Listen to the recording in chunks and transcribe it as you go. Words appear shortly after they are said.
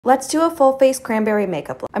Let's do a full face cranberry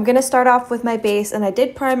makeup look. I'm going to start off with my base, and I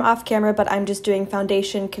did prime off camera, but I'm just doing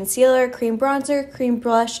foundation, concealer, cream bronzer, cream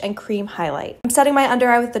blush, and cream highlight. I'm setting my under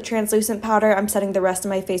eye with the translucent powder. I'm setting the rest of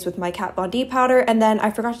my face with my Kat Von D powder, and then I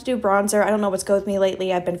forgot to do bronzer. I don't know what's going with me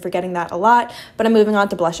lately. I've been forgetting that a lot, but I'm moving on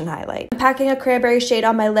to blush and highlight. I'm packing a cranberry shade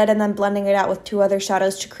on my lid and then blending it out with two other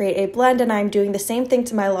shadows to create a blend, and I'm doing the same thing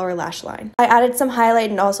to my lower lash line. I added some highlight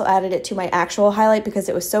and also added it to my actual highlight because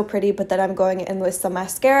it was so pretty, but then I'm going in with some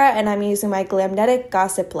mascara, and I'm using my Glamentic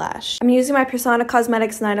Gossip Lash. I'm using my Persona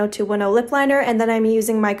Cosmetics 90210 lip liner, and then I'm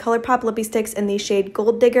using my ColourPop Lippie sticks in the shade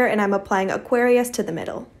Gold Digger, and I'm applying Aquarius to the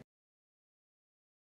middle.